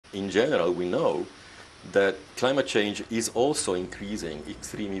In general, we know that climate change is also increasing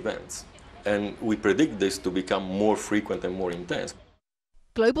extreme events, and we predict this to become more frequent and more intense.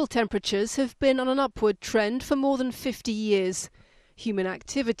 Global temperatures have been on an upward trend for more than 50 years. Human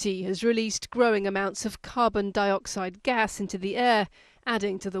activity has released growing amounts of carbon dioxide gas into the air,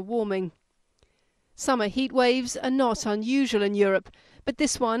 adding to the warming. Summer heat waves are not unusual in Europe, but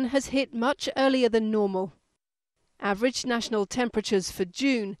this one has hit much earlier than normal. Average national temperatures for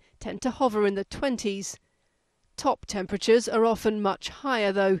June tend to hover in the 20s. Top temperatures are often much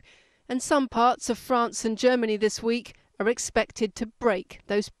higher though, and some parts of France and Germany this week are expected to break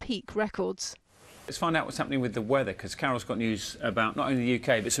those peak records. Let's find out what's happening with the weather, because Carol's got news about not only the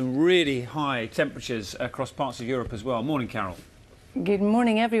UK but some really high temperatures across parts of Europe as well. Morning, Carol. Good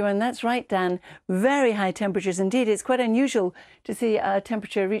morning, everyone. That's right, Dan. Very high temperatures indeed. It's quite unusual to see a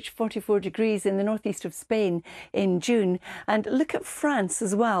temperature reach 44 degrees in the northeast of Spain in June. And look at France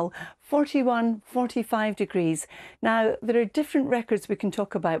as well, 41, 45 degrees. Now, there are different records we can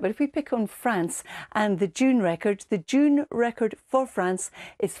talk about, but if we pick on France and the June record for France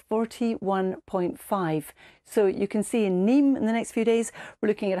is 41.5. So you can see in Nîmes in the next few days, we're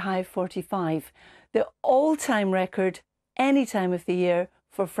looking at high 45. The all-time record any time of the year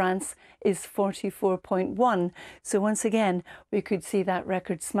for France is 44.1. So once again, we could see that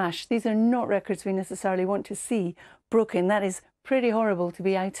record smash. These are not records we necessarily want to see broken. That is pretty horrible to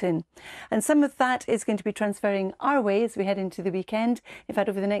be out in. And some of that is going to be transferring our way as we head into the weekend. In fact,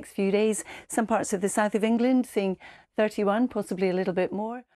 over the next few days, some parts of the south of England seeing 31, possibly a little bit more.